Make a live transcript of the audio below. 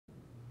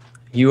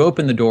You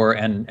open the door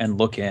and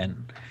look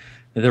in.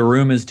 The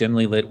room is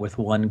dimly lit with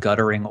one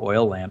guttering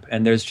oil lamp,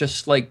 and there's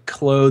just like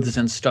clothes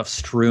and stuff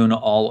strewn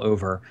all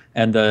over.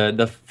 And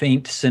the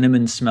faint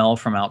cinnamon smell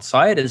from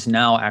outside is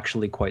now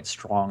actually quite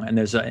strong. And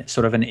there's a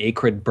sort of an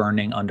acrid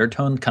burning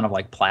undertone, kind of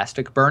like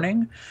plastic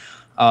burning.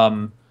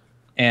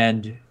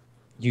 And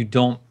you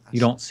don't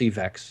see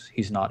Vex.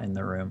 He's not in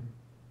the room.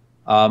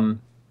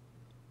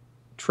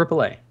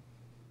 AAA.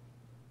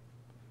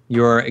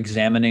 You're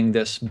examining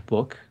this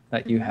book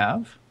that you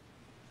have.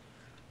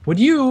 Would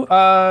you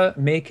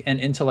make an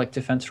intellect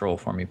defense roll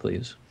for me,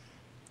 please?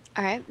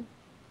 All right.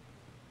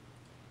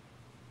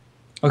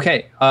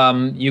 Okay.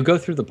 You go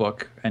through the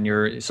book, and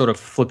you're sort of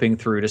flipping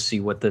through to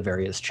see what the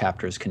various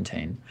chapters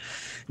contain.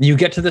 You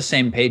get to the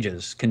same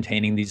pages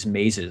containing these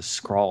mazes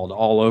scrawled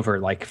all over,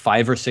 like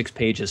 5 or 6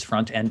 pages,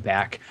 front and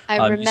back.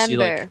 I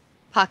remember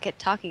Pocket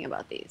talking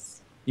about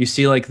these. You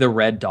see, like, the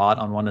red dot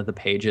on one of the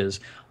pages.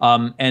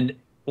 And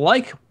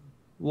like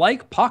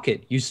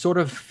Pocket, you sort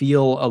of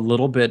feel a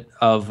little bit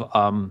of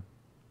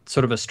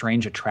sort of a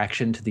strange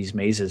attraction to these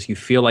mazes. You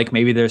feel like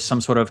maybe there's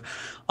some sort of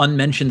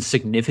unmentioned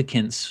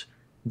significance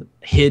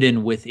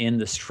hidden within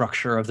the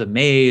structure of the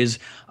maze.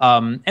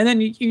 And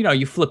then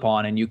you flip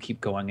on and you keep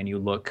going and you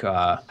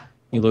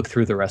look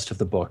through the rest of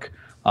the book.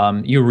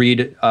 You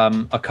read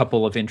a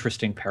couple of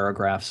interesting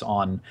paragraphs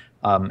on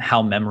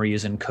how memory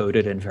is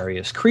encoded in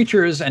various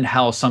creatures and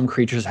how some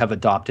creatures have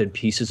adopted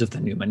pieces of the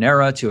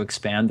Numenera to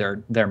expand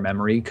their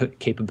memory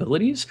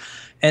capabilities.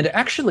 And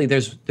actually,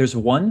 there's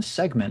one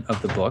segment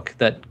of the book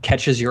that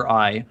catches your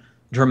eye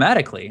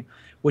dramatically,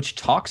 which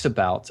talks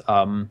about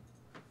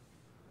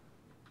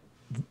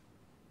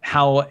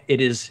how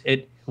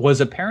it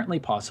was apparently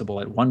possible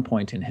at one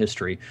point in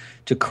history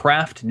to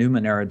craft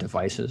Numenera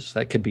devices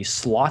that could be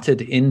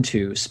slotted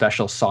into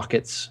special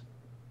sockets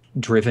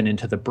driven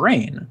into the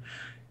brain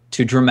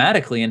to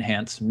dramatically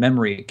enhance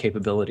memory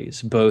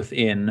capabilities, both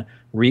in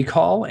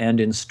recall and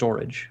in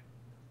storage.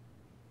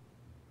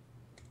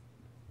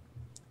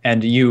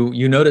 And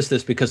you notice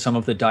this because some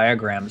of the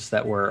diagrams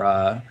that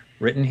were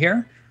written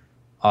here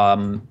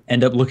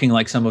end up looking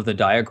like some of the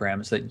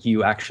diagrams that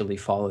you actually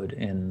followed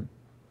in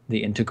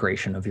the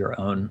integration of your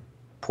own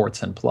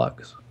ports and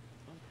plugs.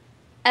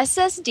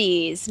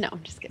 SSDs. No,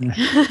 I'm just kidding.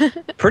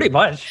 Pretty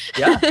much,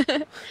 yeah.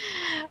 Exactly.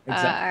 All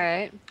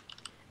right.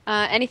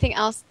 Anything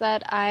else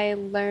that I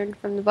learned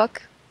from the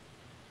book?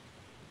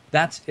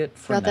 That's it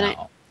for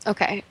now.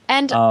 Okay.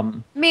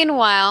 And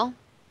meanwhile,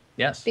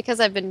 yes, because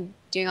I've been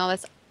doing all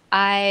this,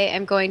 I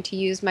am going to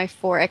use my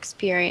 4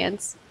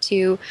 experience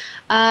to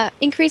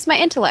increase my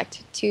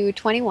intellect to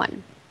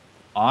 21.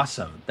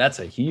 Awesome. That's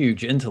a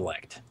huge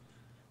intellect.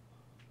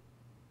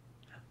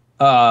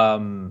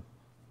 Wow,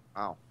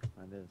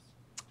 that is.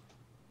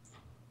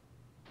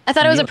 I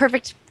thought it was a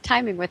perfect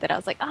timing with it. I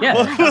was like, oh, yeah,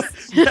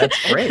 nice.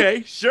 that's great.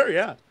 Okay, sure,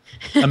 yeah.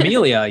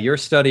 Amelia, you're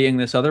studying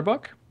this other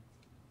book?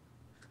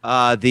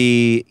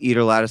 The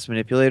ether lattice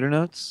manipulator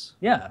notes?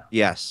 Yeah.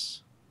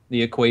 Yes.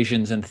 The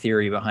equations and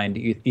theory behind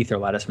ether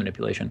lattice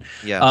manipulation.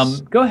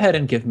 Yes. Go ahead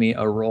and give me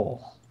a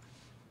roll.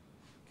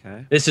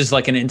 Okay. This is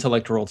like an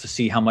intellect roll to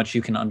see how much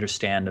you can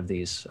understand of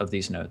these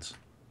notes.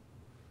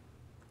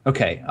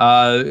 Okay.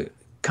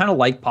 Kind of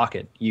like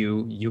Pocket,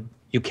 you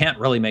can't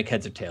really make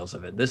heads or tails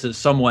of it. This is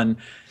someone.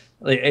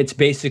 It's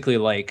basically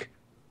like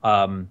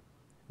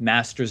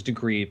master's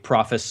degree,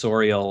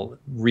 professorial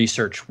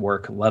research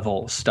work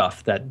level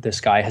stuff that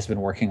this guy has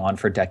been working on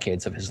for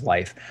decades of his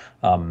life.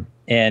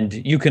 And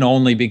you can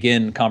only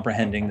begin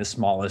comprehending the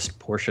smallest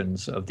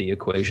portions of the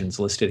equations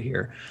listed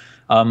here.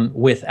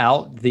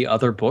 Without the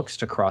other books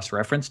to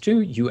cross-reference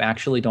to, you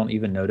actually don't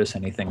even notice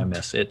anything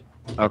amiss. It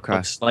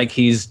looks like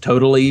he's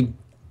totally,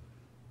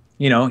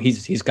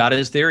 he's got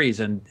his theories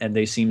and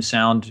they seem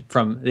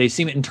they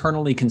seem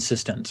internally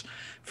consistent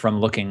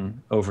from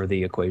looking over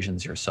the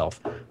equations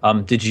yourself.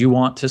 Did you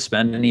want to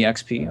spend any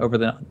XP over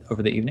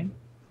the evening?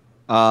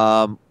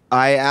 I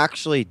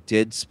actually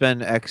did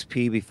spend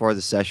XP before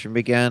the session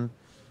began.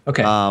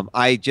 Okay.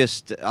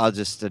 I'll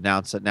just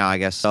announce it now, I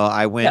guess. So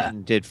I went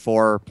and did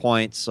 4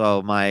 points.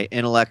 So my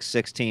intellect's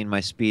 16,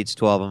 my speed's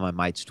 12, and my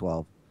might's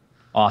 12.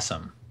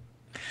 Awesome.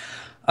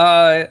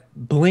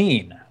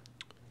 Bleen.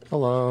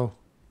 Hello.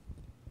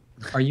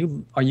 Are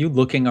you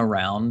looking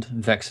around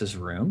Vex's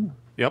room?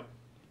 Yep.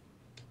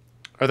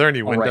 Are there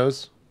any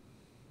windows? Right.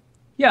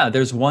 Yeah,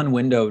 there's one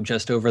window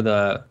just over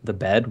the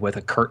bed with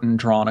a curtain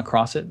drawn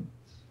across it.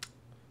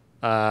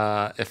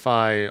 If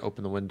I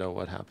open the window,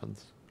 what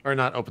happens? Or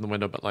not open the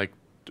window, but like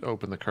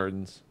open the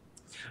curtains.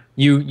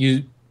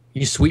 You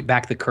sweep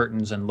back the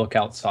curtains and look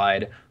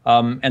outside,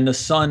 and the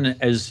sun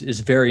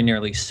is very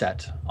nearly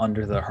set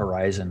under the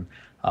horizon.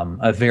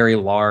 A very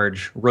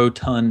large,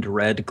 rotund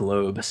red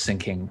globe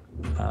sinking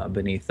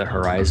beneath the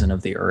horizon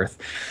of the Earth.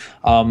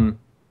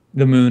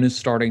 The moon is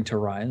starting to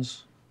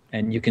rise,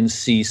 and you can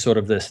see sort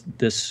of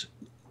this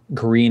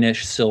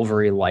greenish,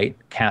 silvery light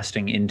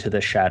casting into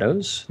the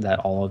shadows that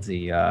all of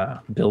the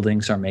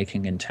buildings are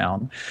making in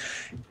town.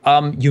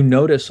 You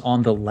notice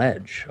on the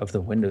ledge of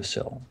the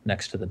windowsill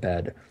next to the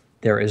bed,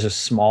 there is a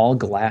small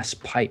glass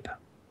pipe.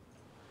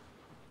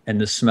 And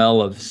the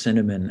smell of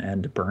cinnamon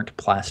and burnt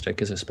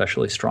plastic is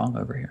especially strong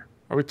over here.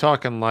 Are we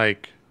talking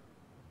like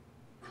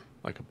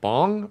a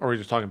bong, or are we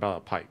just talking about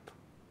a pipe?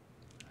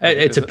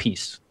 It's a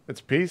piece.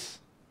 It's a piece?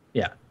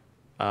 Yeah.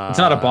 It's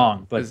not a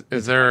bong, but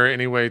is there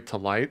any way to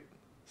light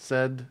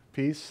said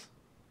piece?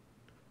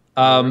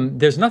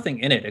 There's nothing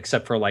in it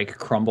except for like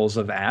crumbles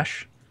of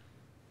ash.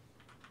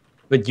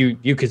 But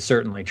you could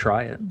certainly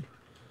try it.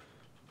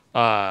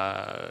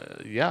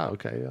 Yeah,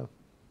 okay, yeah.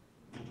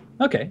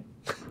 Okay.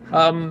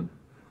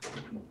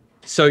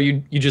 So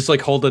you just like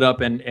hold it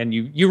up and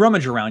you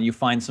rummage around. You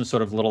find some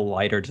sort of little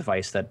lighter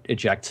device that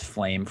ejects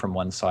flame from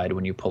one side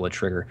when you pull a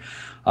trigger,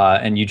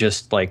 and you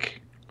just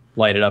like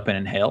light it up and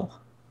inhale.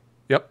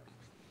 Yep.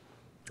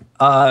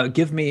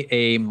 Give me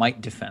a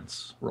might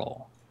defense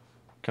roll.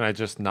 Can I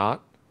just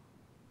not?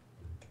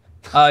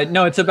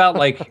 No, it's about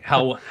like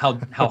how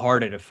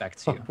hard it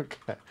affects you.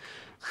 Okay.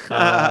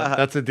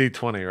 That's a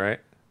D20, right?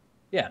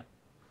 Yeah.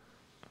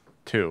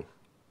 2.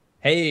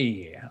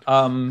 Hey,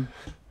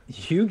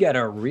 you get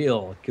a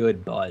real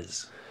good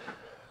buzz,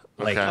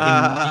 like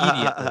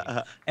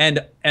immediately,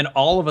 and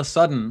all of a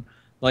sudden,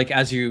 like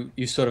as you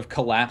sort of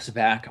collapse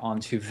back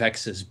onto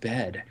Vex's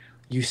bed,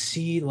 you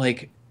see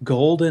like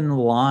golden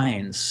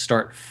lines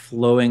start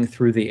flowing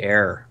through the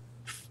air,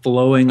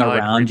 flowing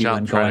around you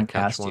and going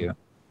past you.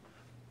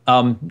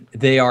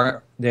 They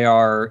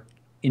are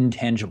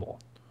intangible,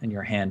 and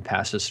your hand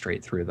passes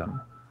straight through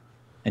them,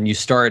 and you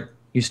start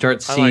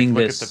seeing I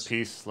look this. at the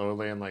piece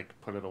slowly and like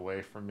put it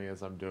away from me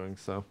as I'm doing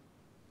so.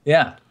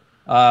 Yeah.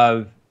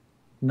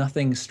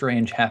 Nothing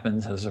strange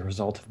happens as a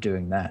result of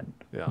doing that.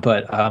 Yeah.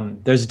 But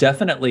there's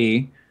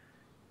definitely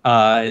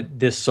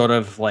this sort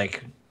of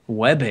like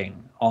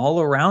webbing all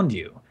around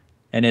you,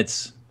 and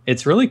it's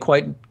really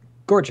quite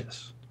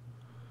gorgeous.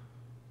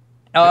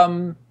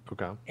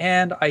 Okay.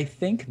 And I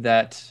think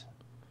that,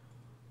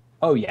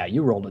 oh yeah,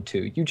 you rolled a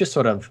 2. You just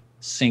sort of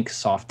sink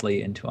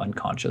softly into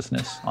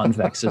unconsciousness on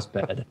Vex's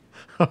bed.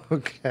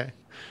 Okay.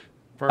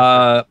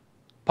 Perfect.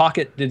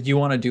 Pocket, did you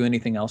want to do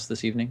anything else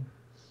this evening?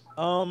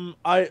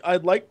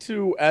 I'd like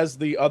to, as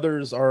the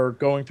others are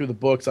going through the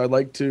books, I'd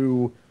like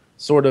to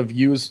sort of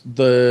use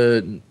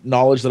the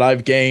knowledge that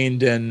I've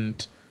gained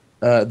and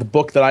the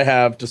book that I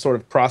have to sort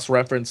of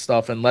cross-reference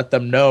stuff and let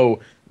them know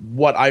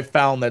what I've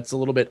found that's a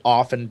little bit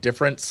off and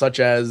different,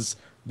 such as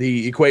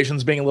the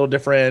equations being a little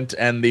different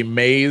and the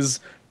maze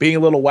being a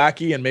little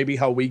wacky, and maybe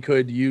how we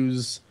could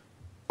use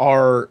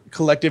our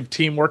collective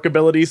teamwork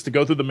abilities to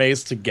go through the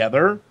maze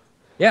together.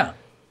 Yeah.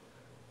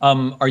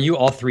 Are you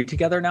all 3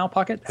 together now,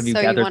 Pocket? Have you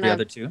gathered the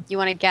other 2? You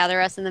want to gather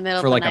us in the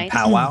middle For of the like night? a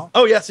powwow?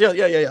 Oh, yes,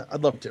 yeah.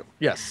 I'd love to.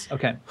 Yes.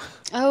 Okay.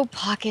 Oh,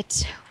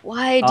 Pocket,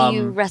 why do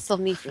you wrestle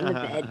me from the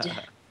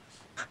bed?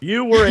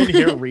 You were in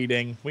here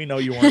reading. We know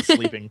you weren't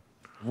sleeping,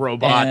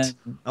 robot.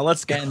 Now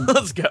let's go.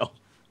 Let's go.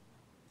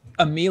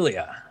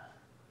 Amelia,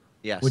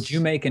 Yes. would you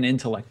make an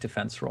intellect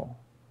defense roll?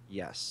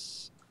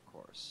 Yes, of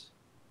course.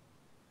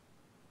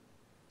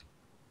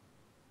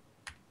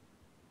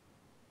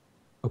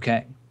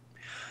 Okay.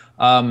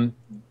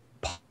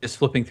 Just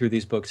flipping through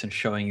these books and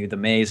showing you the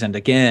maze, and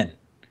again,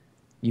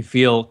 you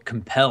feel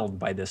compelled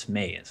by this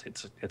maze.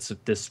 It's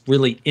this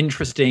really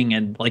interesting,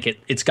 and like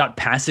it's got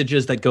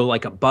passages that go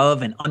like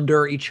above and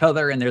under each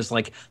other, and there's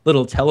like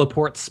little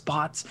teleport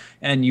spots,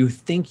 and you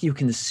think you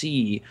can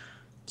see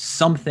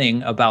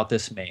something about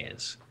this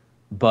maze,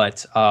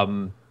 but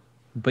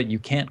you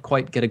can't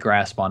quite get a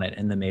grasp on it,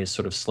 and the maze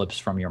sort of slips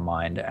from your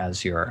mind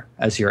as you're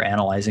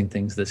analyzing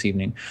things this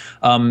evening.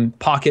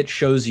 Pocket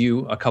shows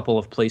you a couple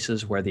of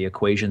places where the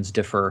equations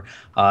differ.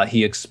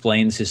 He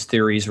explains his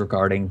theories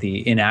regarding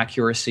the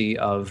inaccuracy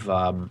of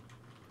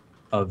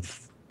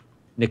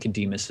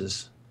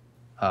Nicodemus's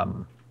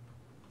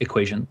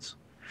equations,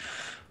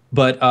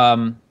 but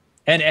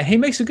and he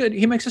makes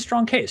a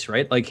strong case,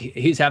 right? Like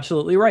he's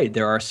absolutely right.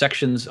 There are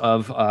sections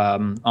of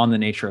on the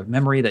nature of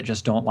memory that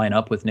just don't line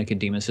up with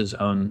Nicodemus's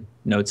own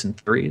notes and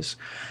theories.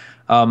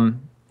 And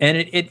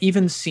it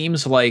even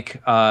seems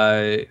like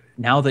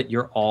now that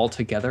you're all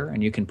together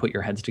and you can put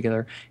your heads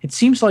together, it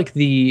seems like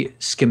the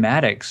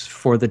schematics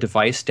for the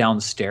device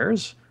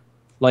downstairs,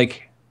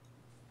 like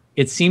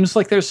it seems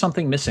like there's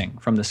something missing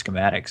from the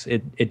schematics.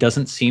 It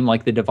doesn't seem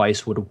like the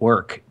device would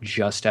work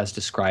just as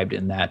described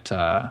in that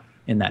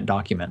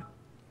document.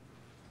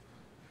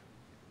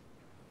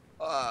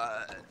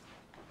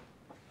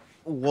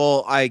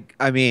 Well, I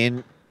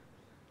mean,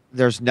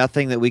 there's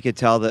nothing that we could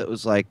tell that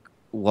was like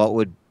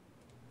what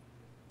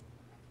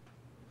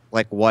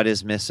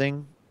is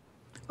missing.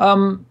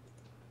 What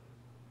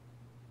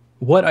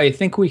I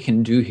think we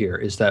can do here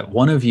is that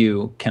one of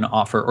you can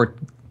offer, or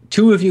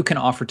 2 of you can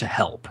offer to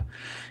help,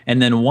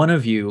 and then one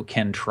of you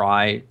can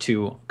try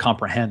to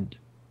comprehend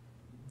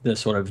the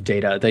sort of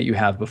data that you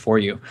have before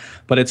you.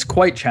 But it's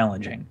quite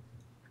challenging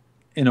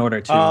in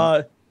order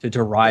to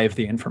derive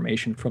the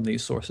information from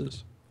these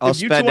sources. If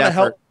you 2 want to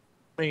help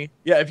me,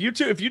 yeah. If you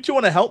two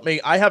want to help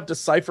me, I have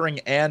deciphering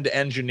and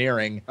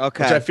engineering.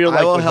 Okay, which I feel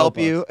like I will would help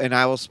us. you, and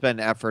I will spend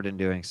effort in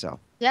doing so.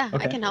 Yeah,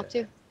 Okay. I can help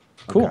too.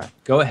 Cool. Okay.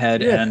 Go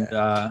ahead Yeah.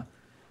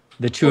 and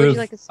The two What would of you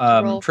like us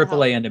to roll for AAA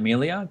help? and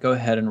Amelia, go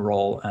ahead and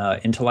roll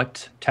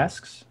intellect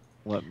tasks.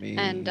 Let me.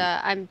 And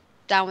I'm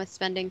down with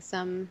spending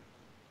some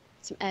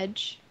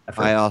edge.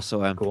 Effort. I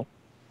also am. Cool.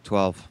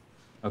 12.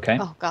 Okay.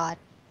 Oh God.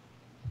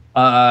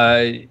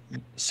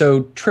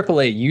 So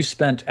AAA, you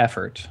spent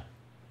effort.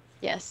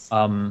 Yes.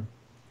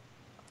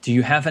 Do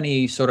you have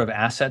any sort of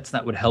assets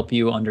that would help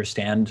you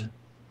understand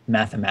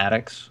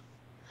mathematics?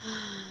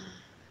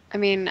 I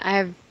mean, I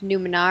have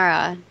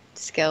Numenara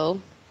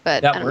skill,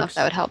 but That I don't know if works.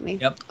 that would help me.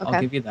 Yep, Okay.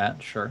 I'll give you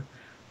that, sure.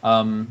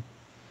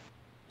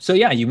 So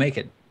yeah, you make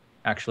it.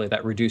 Actually,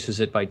 that reduces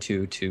it by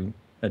 2 to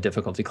a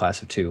difficulty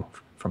class of 2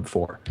 from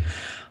 4.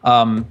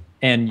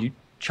 And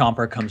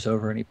Chomper comes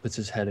over and he puts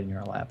his head in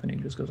your lap and he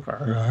just goes,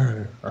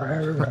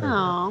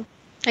 Oh.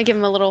 I give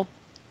him a little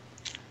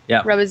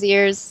yeah. rub his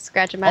ears,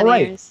 scratch him by All the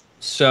right. ears.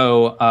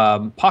 So,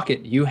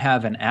 Pocket, you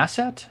have an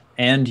asset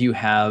and you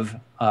have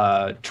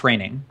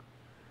training.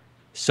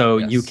 So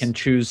you Yes. can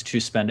choose to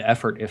spend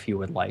effort if you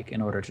would like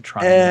in order to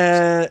try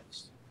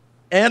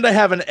And I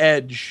have an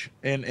edge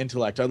in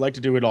intellect. I'd like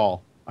to do it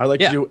all. I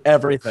like Yeah. to do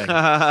everything. Edge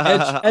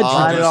Line it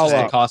all reduces the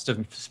up. cost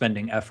of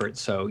spending effort,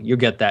 so you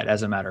get that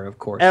as a matter of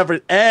course.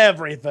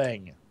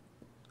 Everything.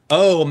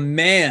 Oh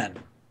man,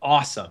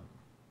 awesome.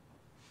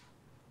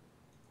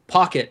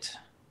 Pocket,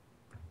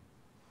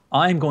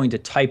 I'm going to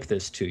type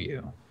this to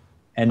you,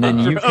 and then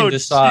you can Oh,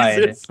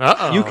 decide. Jesus.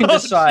 Uh-oh. You can Oh,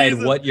 decide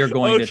Jesus. what you're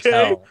going to Okay.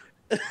 tell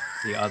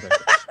the others.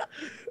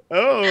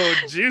 Oh,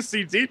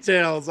 juicy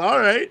details. All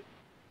right.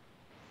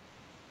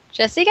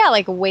 Jesse got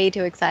like way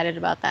too excited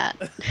about that.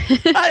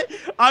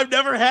 I've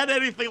never had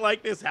anything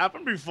like this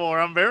happen before.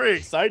 I'm very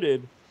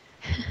excited.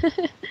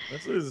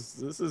 This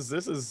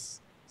is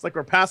it's like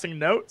we're passing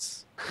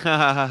notes.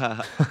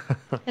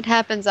 It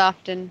happens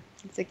often.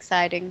 It's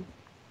exciting.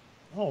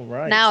 All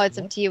right. Now it's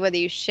up to you whether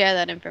you share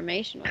that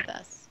information with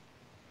us.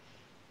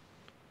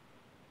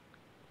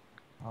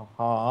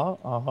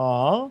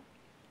 Uh-huh.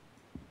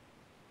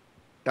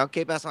 Don't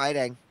keep us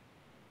hiding.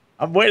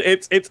 I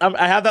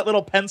have that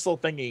little pencil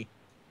thingy.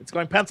 It's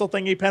going pencil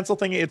thingy, pencil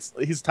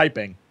thingy. He's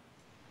typing.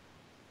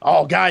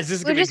 Oh, guys, this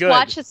is We'll gonna be just good.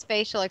 watch his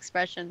facial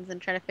expressions and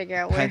try to figure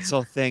out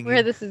Pencil thing.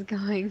 where this is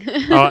going.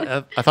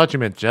 Oh, I thought you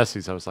meant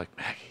Jesse's. I was like,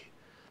 Maggie,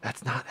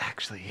 that's not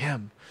actually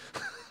him.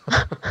 No,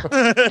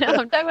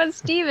 I'm talking about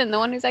Steven, the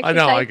one who's I actually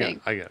know.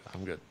 typing. I get it.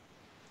 I'm good.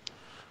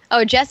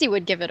 Oh, Jesse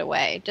would give it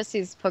away.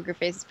 Jesse's poker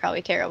face is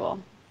probably terrible.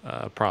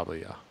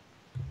 Probably, yeah.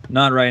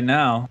 Not right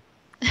now.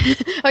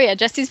 Oh yeah,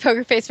 Jesse's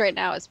poker face right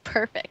now is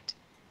perfect.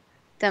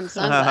 Them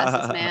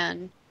sunglasses,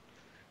 man.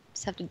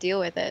 Just have to deal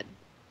with it.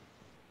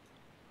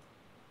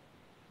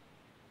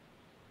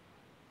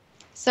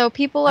 So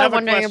people I are have a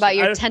wondering about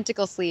question. your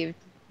tentacle sleeve,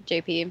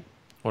 JP.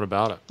 What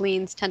about it?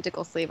 Lean's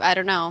tentacle sleeve. I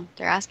don't know.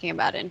 They're asking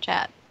about it in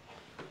chat.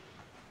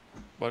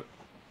 What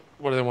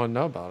do they want to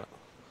know about it?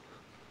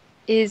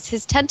 Is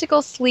his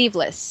tentacle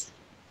sleeveless?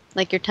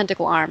 Like your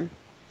tentacle arm?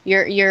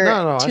 Your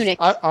No, tunic?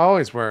 I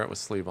always wear it with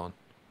sleeve on.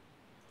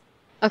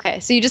 Okay,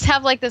 so you just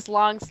have like this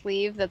long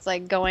sleeve that's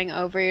like going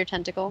over your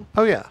tentacle?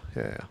 Oh yeah,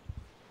 yeah.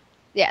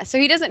 Yeah, so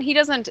he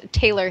doesn't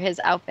tailor his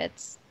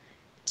outfits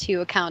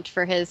to account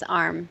for his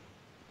arm,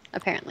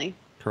 apparently.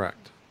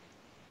 Correct.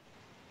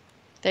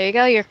 There you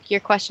go. Your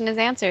question is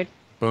answered.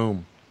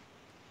 Boom.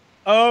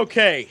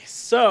 Okay,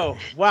 so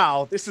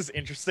wow, this is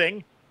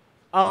interesting.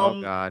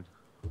 Oh God.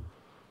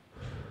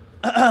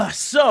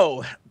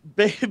 So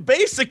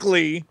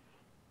basically,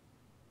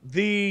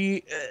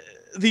 the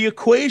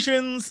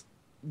equations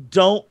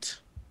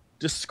don't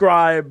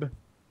describe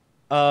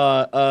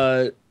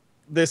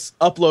this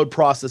upload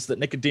process that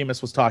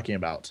Nicodemus was talking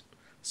about.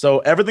 So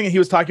everything he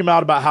was talking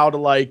about how to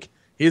like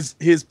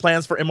his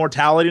plans for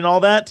immortality and all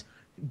that,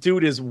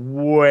 dude is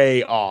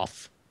way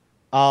off.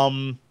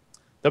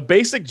 The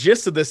basic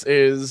gist of this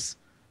is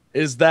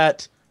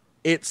that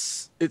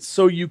it's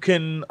so you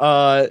can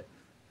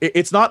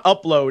it's not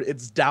upload,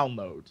 it's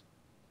download.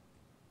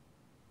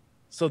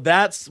 So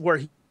that's where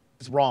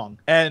he's wrong.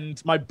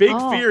 And my big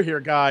fear here,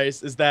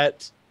 guys, is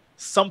that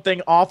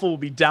something awful will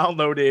be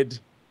downloaded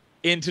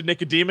into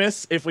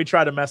Nicodemus if we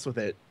try to mess with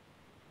it.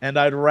 And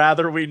I'd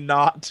rather we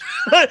not.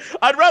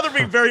 I'd rather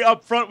be very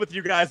upfront with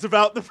you guys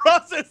about the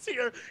process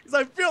here, because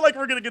I feel like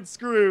we're gonna get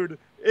screwed.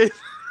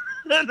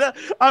 And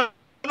I'm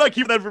not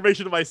keeping that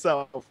information to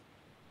myself.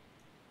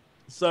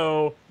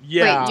 So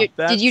yeah. Wait,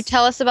 did you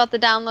tell us about the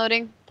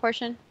downloading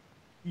portion?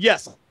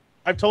 Yes,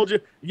 I've told you.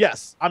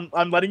 Yes,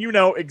 I'm letting you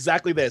know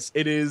exactly this.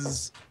 It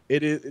is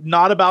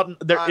not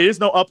about. There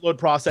is no upload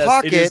process.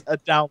 Pocket, it is a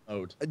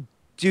download.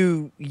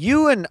 Do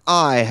you and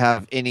I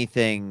have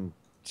anything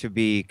to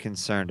be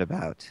concerned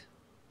about?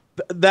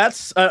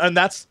 That's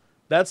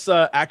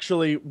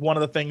actually one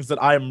of the things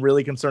that I am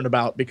really concerned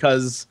about,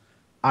 because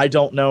I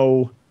don't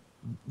know.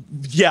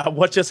 Yeah,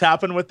 what just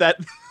happened with that?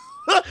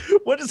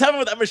 What just happened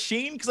with that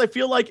machine? Because I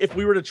feel like if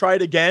we were to try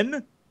it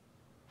again,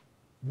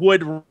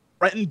 would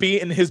Renton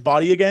be in his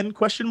body again?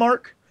 Question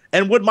mark.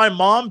 And would my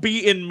mom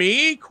be in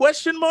me?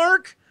 Question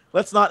mark.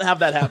 Let's not have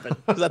that happen,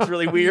 because that's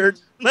really weird.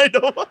 I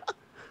know.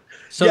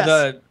 So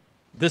Yes.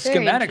 the Very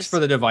schematics for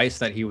interesting. the device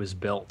that he was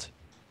built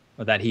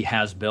or that he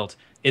has built.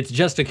 It's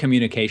just a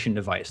communication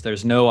device.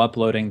 There's no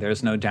uploading.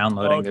 There's no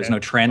downloading. Okay. There's no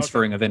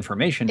transferring of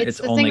information. It's It's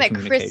the only thing that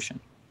communication.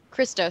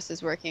 Christos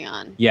is working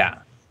on. Yeah,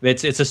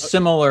 it's a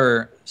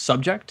similar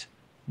subject.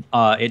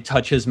 It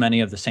touches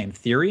many of the same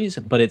theories,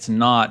 but it's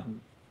not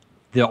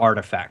the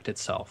artifact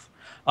itself.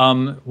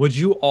 Would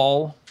you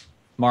all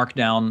mark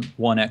down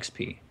 1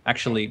 XP?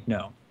 Actually,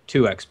 no,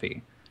 2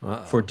 XP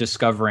for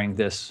discovering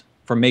this,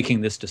 for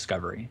making this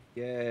discovery.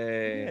 Yay.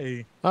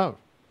 Hey. Oh,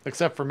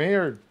 except for me,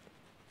 or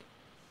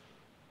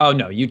Oh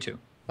no, you two.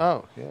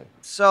 oh yeah.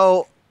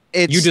 So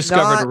it's You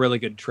discovered not, a really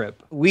good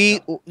trip.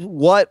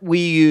 what we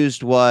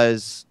used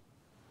was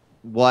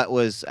what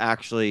was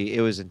actually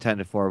it was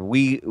intended for.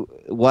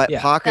 What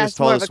Yeah. Pockers That's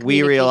more told of a us, we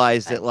communication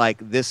realized that device.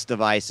 like this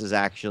device is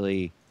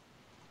actually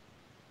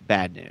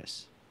bad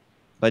news,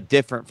 but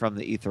different from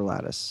the ether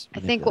lattice. I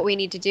think what we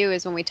need to do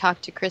is when we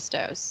talk to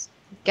Christos,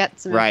 get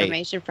some Right.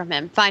 information from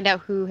him, find out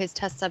who his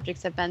test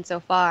subjects have been so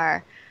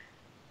far,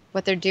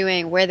 what they're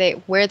doing, where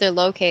they're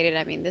located.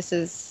 I mean, this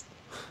is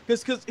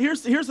Because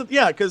here's the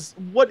because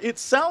what it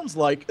sounds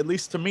like, at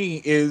least to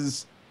me,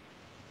 is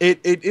it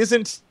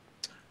isn't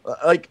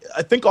like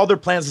I think all their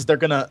plans is they're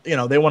gonna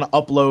they want to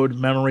upload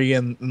memory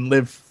and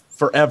live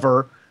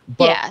forever.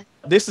 But yeah.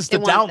 this is They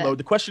the want download. that.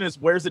 The question is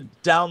where's it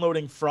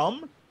downloading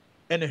from,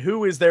 and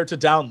who is there to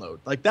download?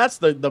 Like that's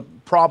the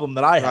problem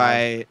that I have.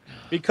 Right.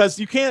 Because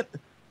you can't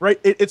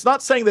it's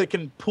not saying that it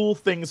can pull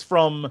things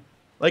from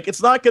like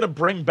it's not gonna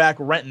bring back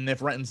Renton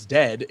if Renton's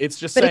dead. It's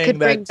just But it saying could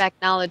bring that back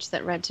knowledge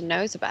that Renton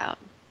knows about.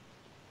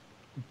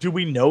 do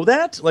we know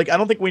that? Like I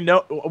don't think we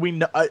know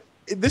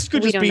this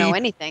could We just don't be know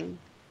anything.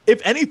 if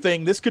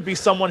anything, this could be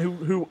someone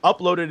who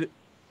uploaded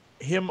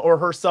him or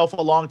herself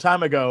a long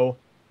time ago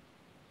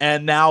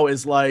and now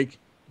is like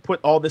put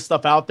all this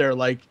stuff out there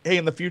like, hey,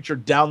 in the future,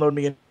 download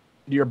me into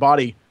your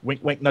body.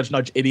 Wink, wink, nudge,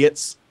 nudge,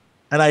 idiots.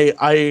 And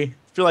I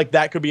feel like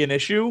that could be an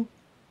issue.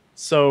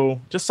 So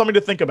just something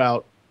to think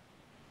about.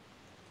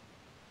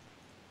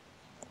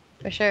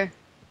 For sure.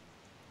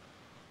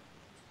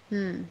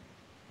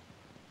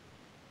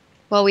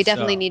 Well, we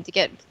definitely So- need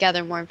to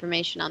gather more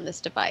information on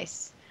this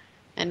device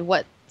and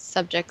what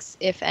subjects,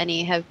 if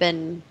any, have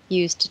been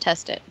used to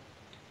test it.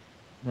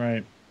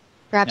 Right.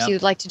 Perhaps Yep.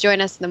 you'd like to join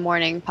us in the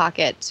morning,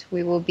 Pocket.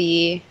 We will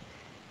be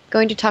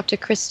going to talk to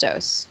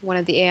Christos, one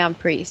of the Aeon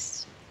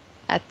priests,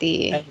 at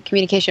the And-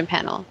 communication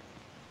panel.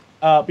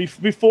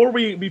 Before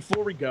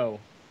we go,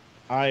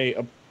 I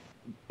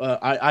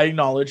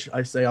acknowledge.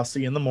 I say I'll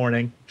see you in the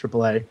morning,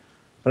 AAA.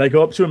 But I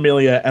go up to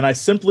Amelia and I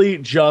simply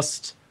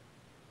just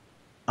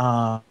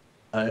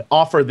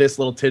offer this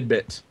little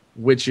tidbit,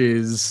 which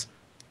is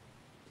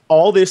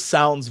all this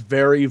sounds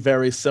very,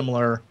 very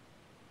similar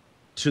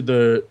to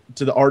the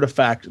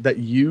artifact that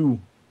you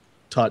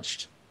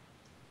touched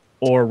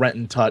or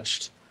Renton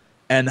touched,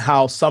 and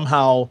how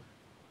somehow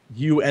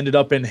you ended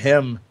up in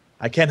him.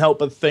 I can't help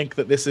but think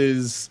that this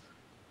is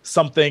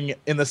something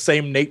in the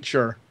same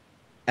nature,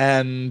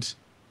 and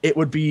it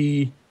would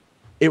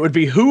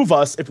behoove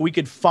us if we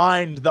could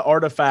find the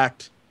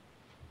artifact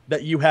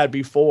that you had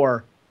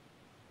before,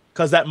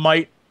 because that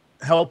might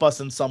help us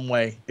in some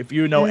way. If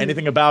you know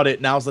anything about it,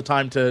 now's the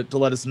time to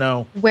let us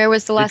know. Where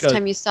was the last Because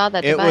time you saw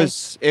that It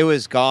device?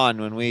 was gone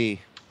when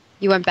we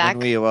You went back?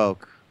 when we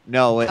awoke.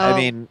 No, I Oh.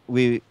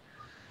 mean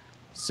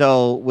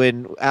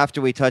so after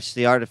we touched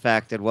the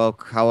artifact and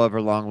woke, however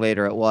long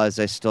later it was,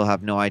 I still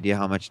have no idea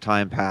how much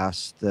time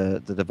passed. The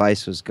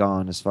device was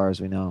gone as far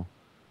as we know.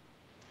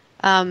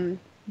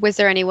 Was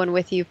there anyone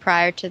with you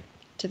prior to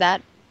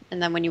that?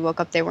 And then when you woke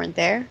up, they weren't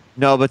there?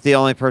 No, but the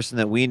only person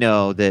that we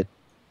know that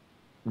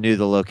knew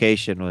the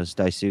location was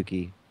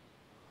Daisuke.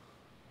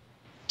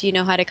 Do you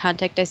know how to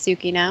contact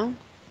Daisuke now?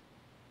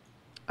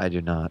 I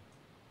do not.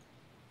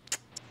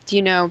 Do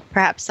you know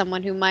perhaps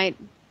someone who might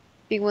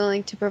be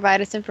willing to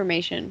provide us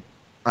information?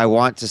 I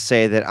want to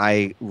say that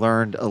I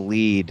learned a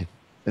lead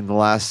in the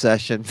last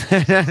session.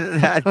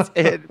 That's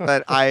it.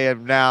 But I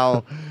am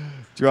now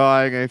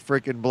drawing a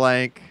freaking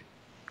blank.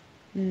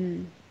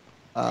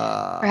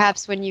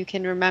 Perhaps when you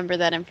can remember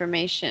that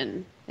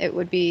information, it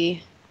would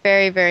be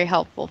very, very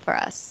helpful for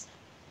us.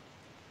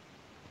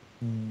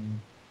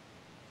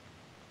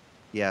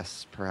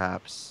 Yes,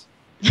 perhaps.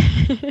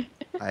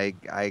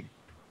 I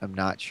am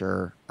not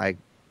sure. I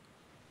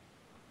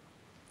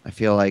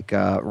feel like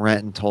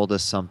Renton told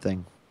us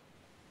something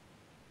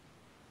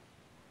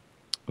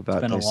about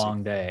It's been a this.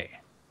 long day.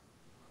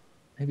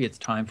 Maybe it's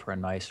time for a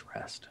nice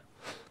rest.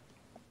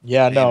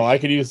 Yeah, no, I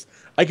could use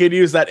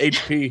that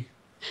HP.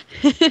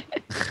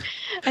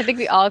 I think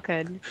we all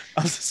could.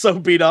 I was so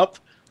beat up.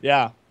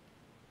 Yeah.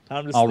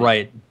 Time to All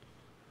sleep.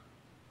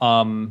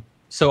 right.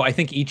 So I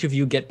think each of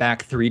you get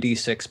back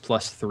 3d6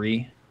 plus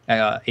 3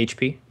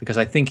 HP, because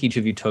I think each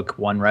of you took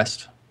 1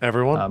 rest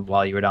Everyone?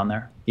 while you were down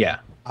there. Yeah,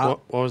 what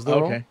was the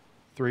okay.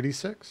 roll?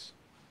 3d6?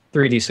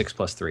 3d6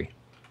 plus 3.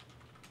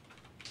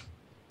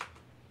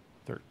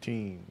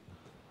 13.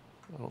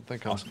 I don't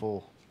think I'm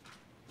full.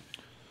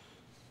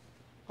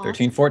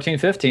 13, 14,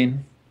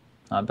 15.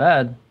 Not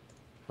bad.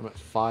 I'm at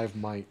 5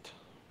 might.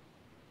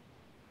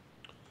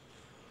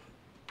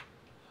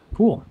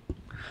 Cool.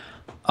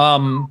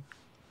 All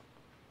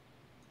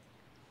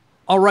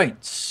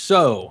right.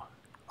 So,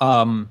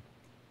 Bleen,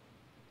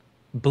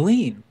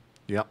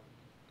 Yep.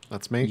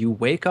 That's me. you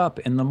wake up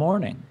in the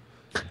morning.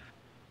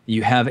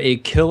 You have a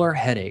killer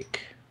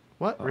headache.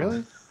 What?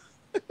 Really?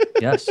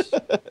 Yes.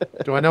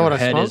 Do I know what I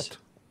head smoked?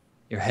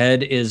 Your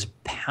head is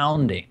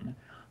pounding,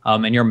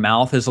 and your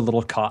mouth is a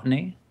little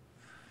cottony.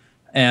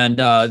 And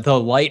the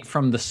light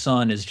from the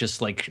sun is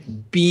just like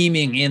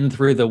beaming in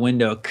through the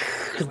window,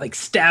 like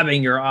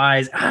stabbing your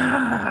eyes.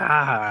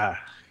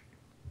 Ah!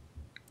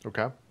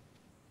 Okay.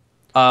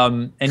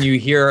 And you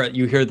hear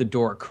the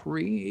door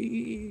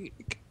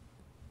creak.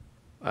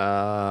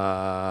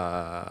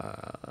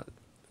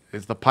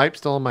 Is the pipe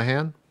still in my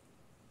hand?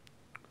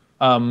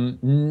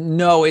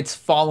 No, it's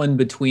fallen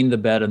between the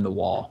bed and the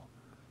wall.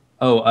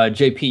 Oh,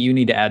 JP, you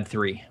need to add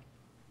 3.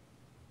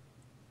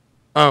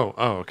 Oh,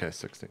 okay,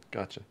 16.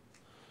 Gotcha.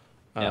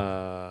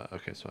 Yeah.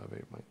 Okay, so I have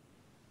 8 mic.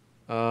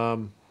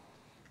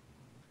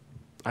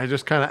 I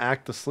just kind of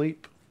act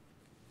asleep.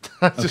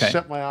 I just Okay.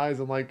 shut my eyes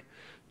and like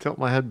tilt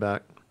my head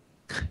back.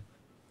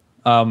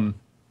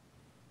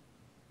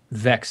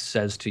 Vex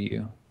says to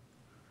you,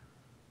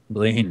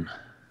 Bleen,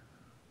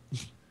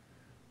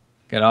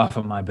 get off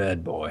of my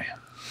bed, boy.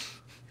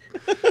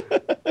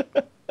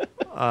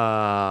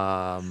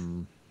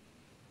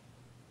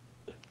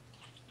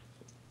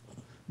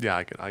 Yeah,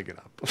 I get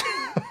up.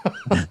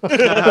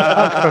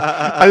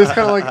 I just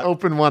kind of like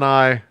open one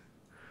eye,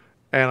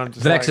 and I'm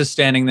just Vex like, is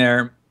standing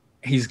there.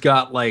 He's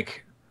got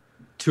like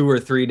 2 or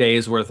 3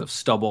 days worth of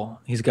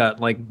stubble. He's got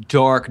like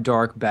dark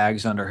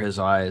bags under his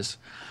eyes.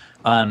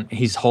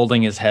 He's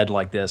holding his head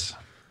like this.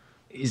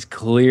 He's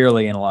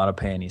clearly in a lot of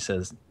pain. He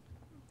says,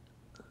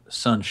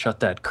 son,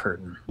 shut that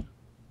curtain.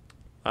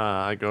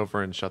 I go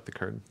over and shut the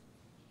curtain.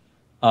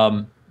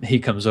 He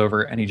comes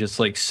over and he just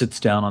like sits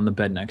down on the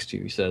bed next to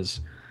you. He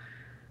says,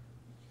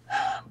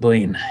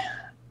 Bleen,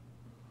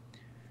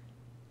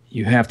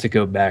 you have to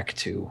go back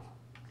to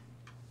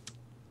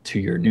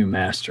your new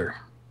master.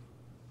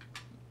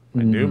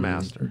 My new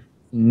master.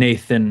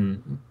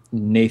 Nathan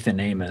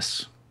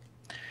Amos.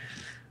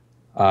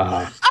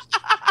 The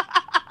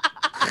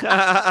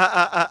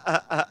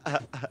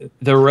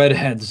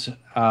redheads,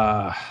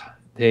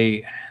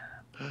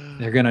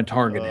 they're gonna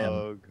target him.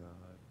 Oh,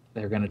 God.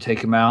 They're gonna take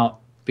him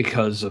out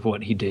because of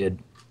what he did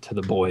to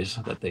the boys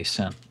that they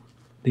sent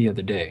the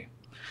other day.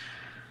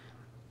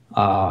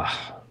 The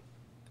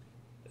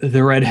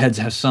redheads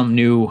have some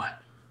new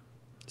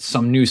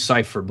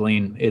cipher,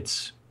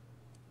 Bleen.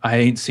 I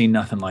ain't seen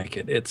nothing like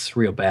it. It's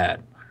real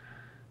bad.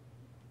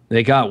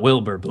 They got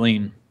Wilbur,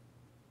 Bleen.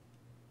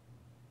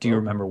 Do you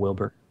remember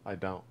Wilbur? I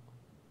don't.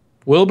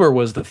 Wilbur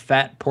was the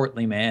fat,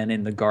 portly man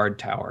in the guard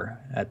tower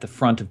at the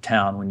front of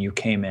town when you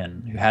came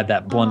in, who had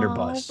that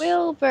blunderbuss. Oh,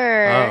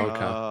 Wilbur. Oh,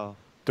 okay. Oh.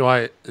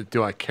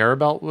 Do I care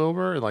about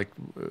Wilbur? Like,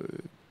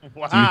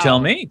 Wow. Do you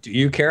tell me? Do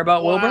you care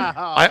about Wilbur?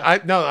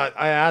 I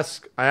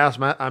ask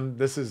Matt.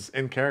 This is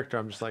in character.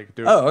 I'm just like,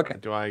 Okay.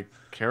 Do I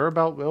care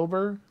about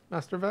Wilbur,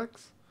 Master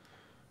Vex?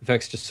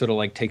 Vex just sort of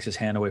like takes his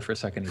hand away for a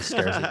second. He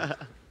stares at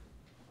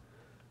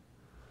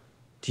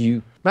you. Do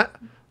you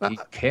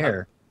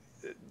care?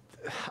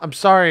 I'm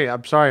sorry,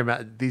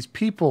 Matt. These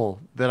people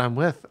that I'm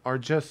with are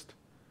just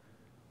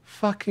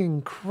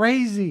fucking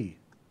crazy.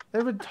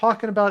 They've been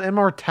talking about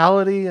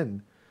immortality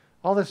and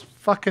all this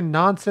fucking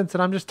nonsense,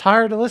 and I'm just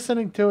tired of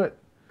listening to it.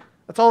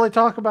 That's all they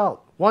talk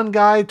about. One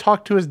guy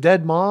talked to his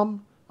dead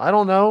mom. I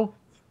don't know.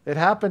 It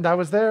happened. I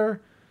was there.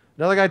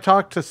 Another guy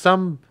talked to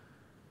some.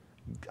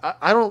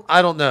 I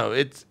don't know.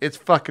 It's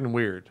fucking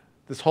weird.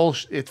 This whole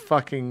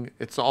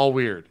it's all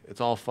weird. It's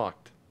all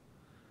fucked.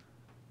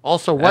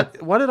 Also, what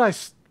did I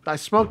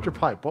smoked your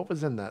pipe? What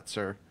was in that,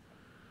 sir?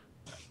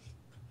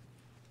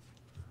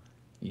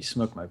 You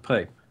smoked my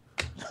pipe.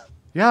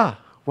 Yeah.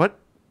 What?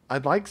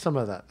 I'd like some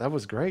of that. That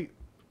was great.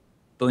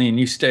 Bleen,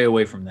 you stay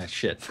away from that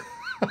shit.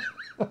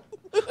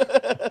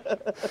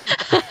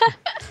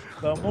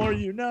 The more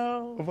you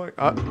know. I'm like,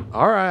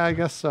 all right, I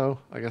guess so.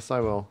 I guess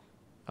I will.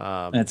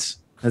 That's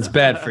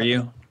bad for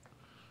you.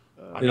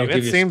 It'll give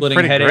It you a seemed splitting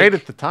pretty headache. great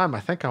at the time.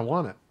 I think I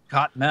want it.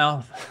 Cotton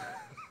mouth.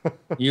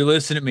 You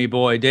listen to me,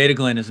 boy. Data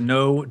Glen is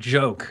no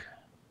joke.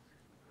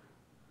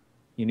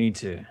 You need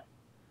to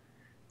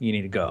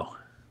go.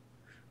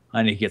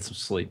 I need to get some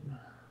sleep.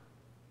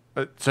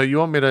 So you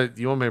want me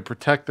to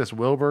protect this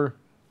Wilbur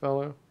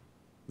fellow?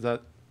 Is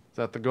that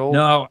the goal?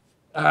 No.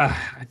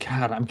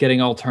 God, I'm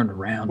getting all turned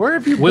around. Where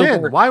have you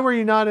Wilbur, been? Why were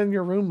you not in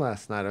your room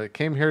last night? I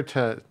came here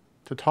to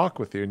talk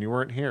with you, and you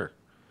weren't here.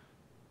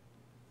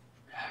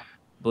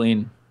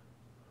 Bleen,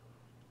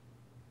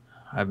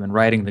 I've been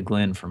writing the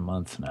Glen for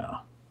months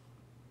now.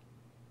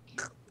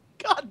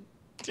 God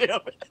damn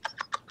it.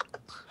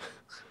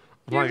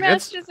 I'm Your like,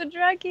 master's a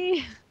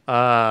druggie.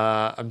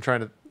 I'm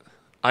trying to.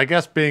 I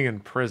guess being in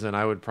prison,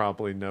 I would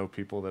probably know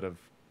people that have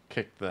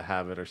kicked the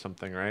habit or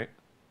something, right?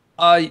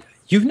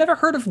 You've never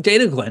heard of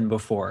Data Glen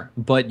before,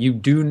 but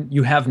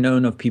you have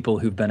known of people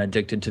who've been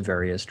addicted to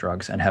various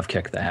drugs and have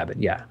kicked the habit.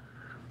 Yeah.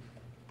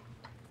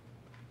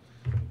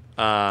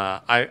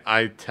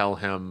 I tell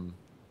him.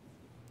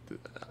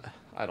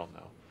 I don't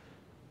know.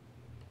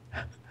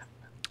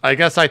 I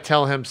guess I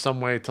tell him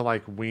some way to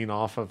like wean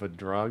off of a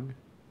drug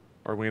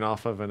or wean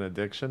off of an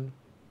addiction.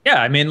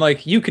 Yeah, I mean,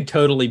 like, you could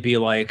totally be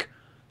like,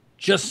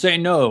 just say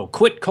no,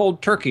 quit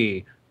cold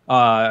turkey.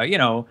 You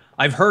know,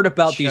 I've heard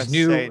about these Just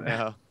new... say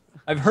no.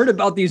 I've heard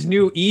about these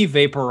new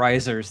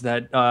e-vaporizers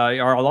that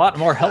are a lot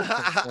more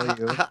helpful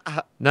for you.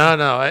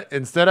 No.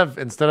 Instead of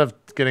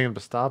getting him to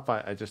stop,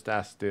 I just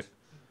asked, "Do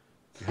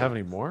you have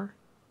any more?"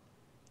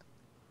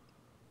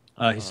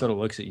 He sort of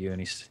looks at you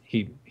and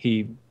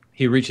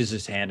he reaches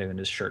his hand in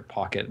his shirt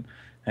pocket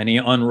and he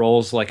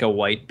unrolls like a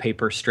white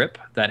paper strip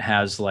that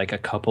has like a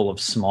couple of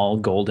small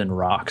golden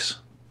rocks.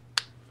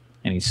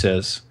 And he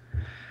says,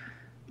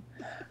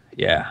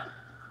 "Yeah."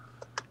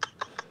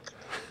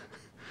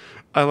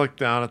 I look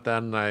down at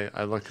that and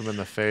I look him in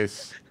the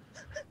face.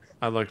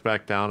 I look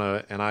back down at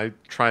it and I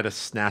try to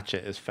snatch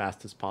it as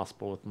fast as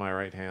possible with my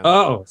right hand.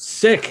 Oh,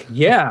 sick.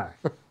 Yeah.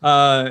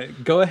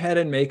 Go ahead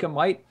and make a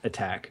might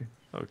attack.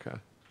 Okay.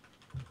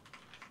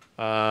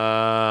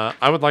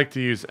 I would like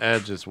to use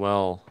edge as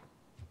well.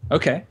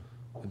 Okay.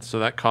 And so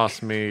that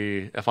costs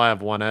me, if I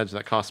have one edge,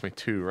 that costs me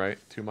 2, right?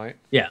 2 might?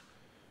 Yeah.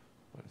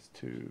 That's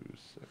 2,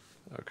 6.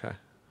 Okay.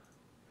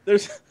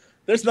 There's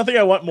nothing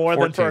I want more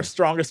than for 14. our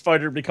strongest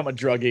fighter to become a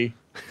druggie.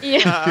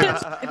 Yeah,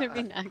 it's gonna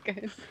be not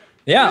good.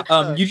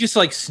 Yeah. You just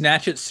like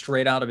snatch it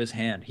straight out of his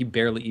hand. He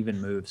barely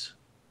even moves.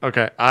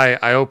 Okay,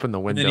 I open the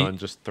window he- and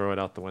just throw it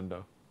out the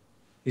window.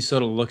 He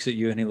sort of looks at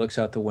you and he looks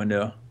out the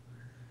window.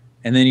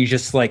 And then he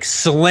just like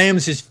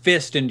slams his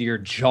fist into your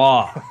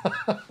jaw.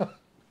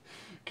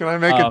 Can I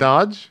make a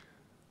dodge?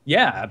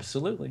 Yeah,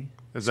 absolutely.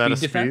 Is that a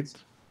Speed speed? defense?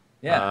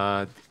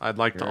 Yeah. I'd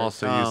like to Here it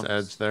also comes. use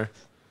edge there.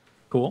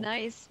 Cool.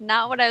 Nice.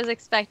 Not what I was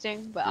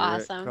expecting, but Here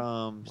awesome. it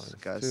comes. Minus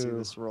Gotta see 2.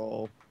 this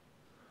roll.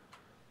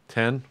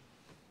 10.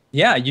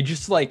 Yeah, you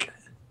just like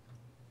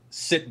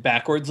sit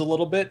backwards a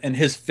little bit and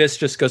his fist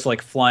just goes like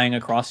flying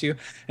across you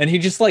and he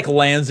just like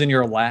lands in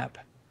your lap.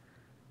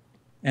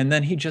 And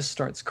then he just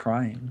starts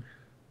crying.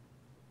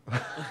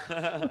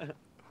 I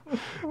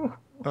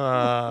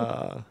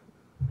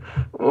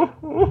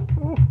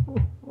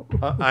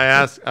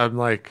ask, I'm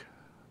like,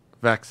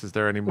 Vex, is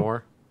there any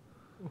more?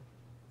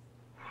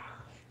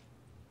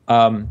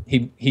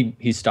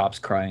 He stops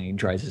crying. He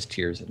dries his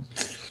tears and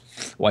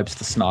wipes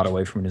the snot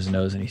away from his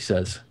nose, and he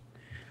says,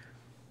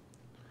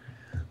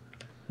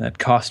 "That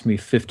cost me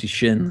 50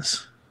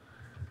 shins.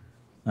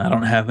 I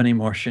don't have any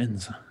more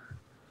shins.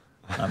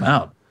 I'm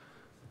out.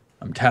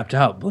 I'm tapped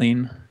out,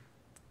 Bleen.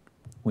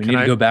 We need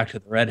to go back to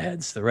the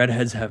Redheads. The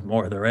Redheads have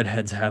more. The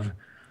Redheads have...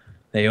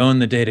 They own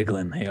the data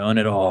glen. They own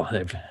it all.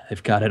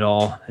 They've got it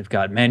all. They've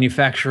got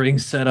manufacturing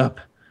set up.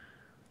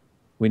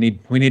 We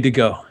need to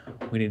go.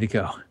 We need to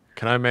go."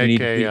 Can I make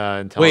a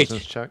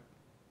intelligence check?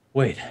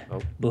 Wait,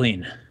 Oh.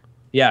 Bleen.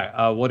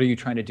 Yeah, what are you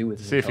trying to do with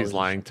his See if he's intelligence?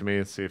 lying to me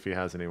and see if he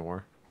has any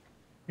more.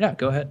 Yeah,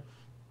 go ahead.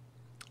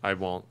 I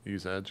won't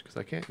use edge because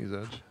I can't use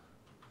edge.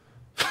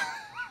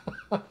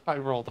 I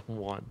rolled a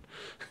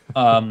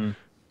 1.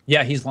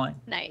 Yeah, he's lying.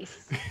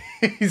 Nice.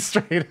 He's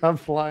straight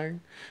up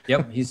lying.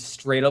 Yep, he's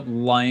straight up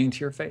lying to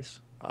your face.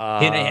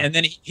 And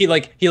then he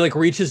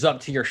reaches up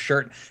to your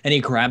shirt and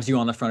he grabs you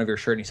on the front of your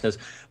shirt and he says,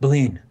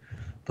 Bleen,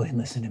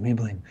 listen to me,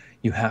 Bleen.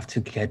 You have to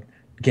get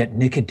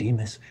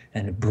Nicodemus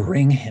and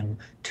bring him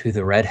to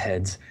the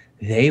Redheads.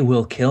 They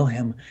will kill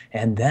him,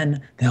 and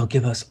then they'll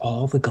give us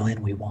all the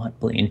glen we want,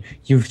 Bleen.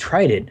 You've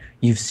tried it.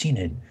 You've seen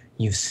it.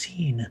 You've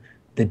seen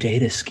the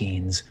data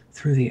skeins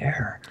through the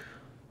air.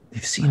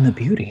 You've seen the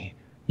beauty.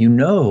 You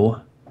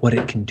know what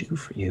it can do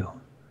for you.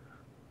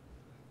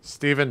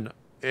 Steven,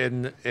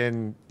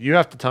 in you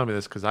have to tell me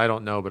this because I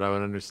don't know, but I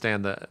would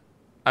understand that.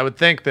 I would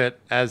think that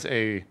as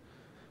a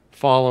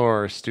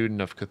follower or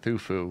student of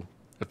Cthulhu,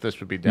 if this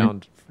would be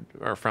down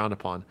or frowned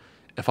upon,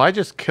 if I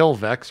just kill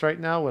Vex right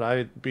now, would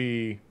I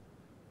be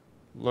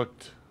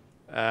looked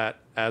at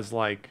as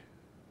like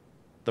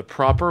the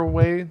proper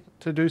way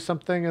to do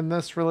something in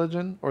this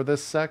religion or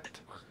this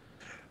sect?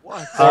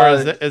 What? Or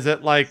is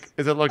it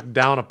looked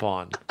down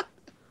upon?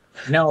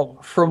 Now,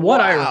 from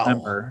what I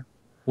remember,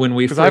 when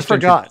we Because I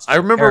forgot. introduced I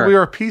remember Eric- we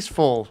were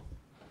peaceful.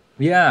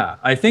 Yeah,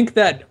 I think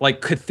that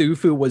like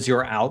Cthulhu was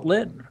your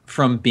outlet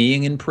from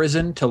being in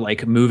prison to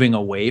like moving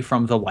away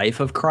from the life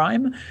of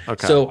crime.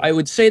 Okay. So I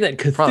would say that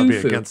Probably be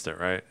Cthulhu against it,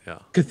 right? Yeah.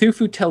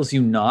 Cthulhu tells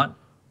you not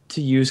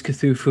to use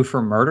Cthulhu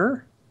for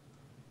murder,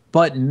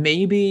 but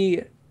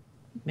maybe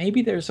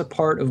there's a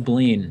part of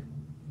Bleen,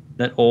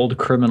 that old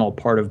criminal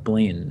part of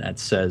Bleen, that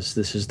says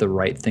this is the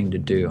right thing to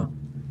do.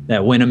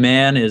 That when a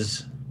man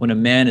is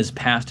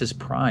past his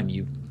prime,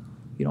 you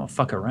don't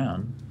fuck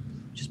around.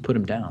 Just put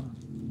him down.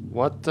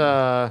 What?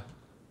 All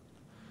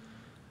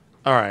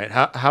right.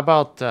 How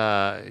about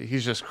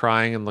he's just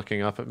crying and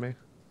looking up at me?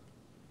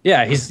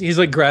 Yeah, he's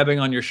like grabbing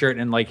on your shirt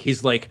and like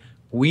he's like,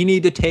 we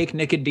need to take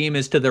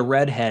Nicodemus to the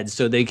Redheads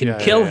so they can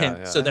kill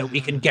him so that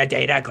we can get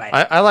data glen.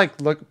 I like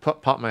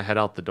pop my head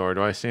out the door.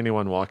 Do I see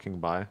anyone walking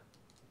by?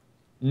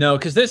 No,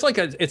 because there's like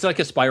it's like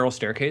a spiral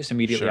staircase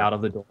immediately Sure. out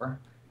of the door.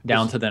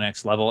 down to the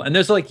next level. And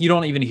there's like, you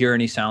don't even hear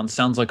any sounds.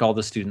 Sounds like all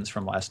the students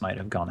from last night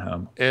have gone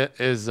home.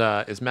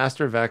 Is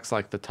Master Vex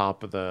like the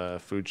top of the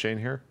food chain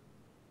here?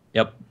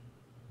 Yep.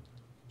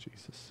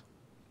 Jesus.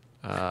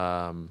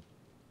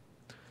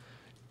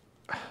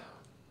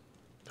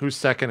 Who's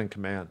second in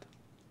command?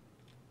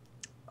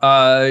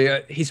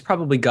 He's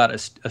probably got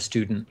a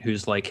student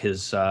who's like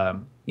his,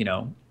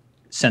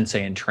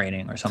 sensei in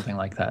training or something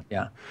like that.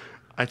 Yeah.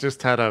 I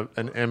just had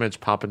an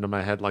image pop into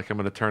my head, like I'm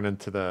going to turn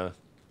into the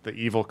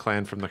evil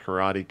clan from the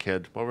Karate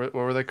Kid. What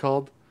were they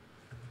called?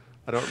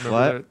 I don't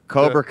remember. What?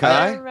 Cobra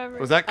Kai?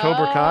 Was that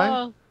Cobra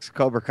Kai? It's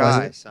Cobra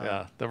Kai. So.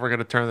 Yeah. Then we're going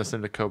to turn this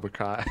into Cobra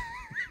Kai.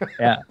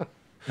 Yeah.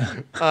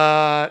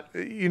 I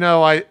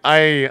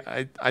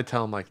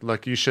tell him, like,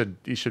 look, you should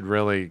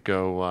really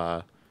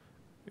go,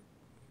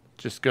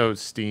 just go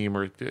steam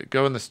or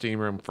go in the steam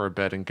room for a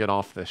bit and get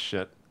off this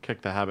shit.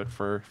 Kick the habit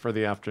for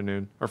the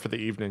afternoon or for the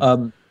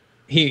evening.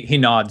 He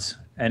nods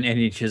and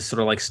he just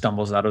sort of like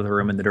stumbles out of the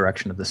room in the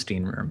direction of the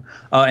steam room.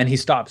 And he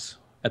stops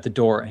at the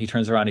door and he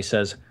turns around. And he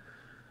says,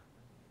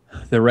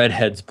 "The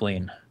redheads,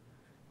 Bleen.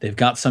 They've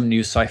got some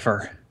new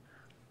cipher.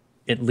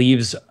 It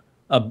leaves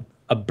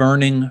a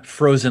burning,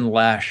 frozen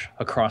lash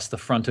across the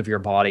front of your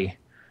body,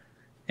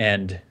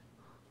 and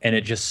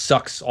it just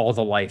sucks all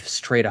the life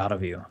straight out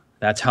of you.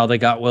 That's how they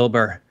got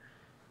Wilbur.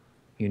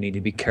 You need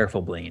to be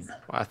careful, Bleen."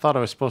 I thought I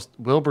was supposed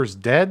to... Wilbur's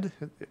dead?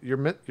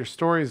 Your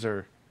stories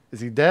are... Is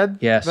he dead?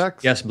 Yes.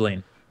 Vex? Yes,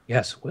 Bleen.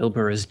 Yes,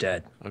 Wilbur is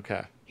dead.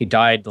 Okay. He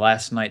died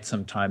last night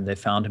sometime. They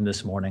found him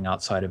this morning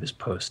outside of his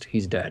post.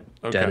 He's dead.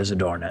 Okay. Dead as a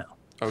doornail.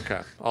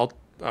 Okay. All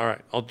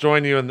right. I'll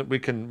join you, and we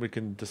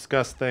can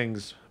discuss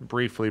things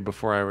briefly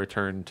before I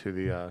return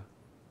to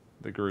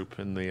the group.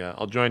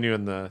 I'll join you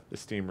in the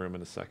steam room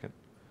in a second.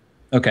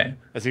 Okay.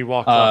 As he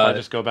walks off, I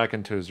just go back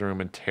into his room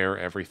and tear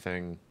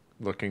everything,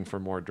 looking for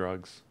more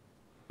drugs.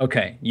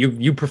 Okay.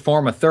 You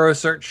perform a thorough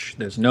search.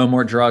 There's no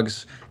more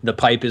drugs. The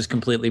pipe is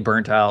completely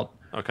burnt out.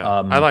 Okay.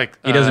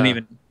 He doesn't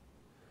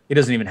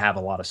even have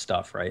a lot of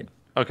stuff, right?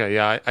 Okay.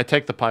 Yeah. I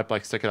take the pipe,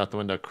 like stick it out the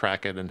window,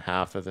 crack it in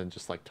half, and then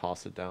just like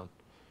toss it down.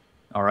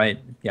 All right.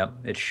 Yep.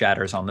 It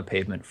shatters on the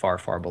pavement far,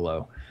 far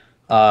below.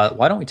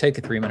 Why don't we take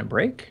a 3-minute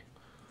break?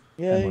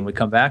 Yeah. And when we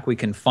come back, we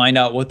can find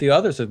out what the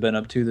others have been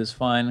up to this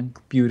fine,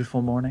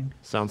 beautiful morning.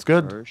 Sounds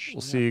good.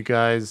 We'll see you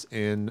guys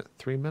in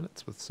 3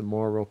 minutes with some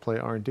more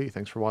RollPlay R&D.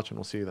 Thanks for watching.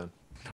 We'll see you then.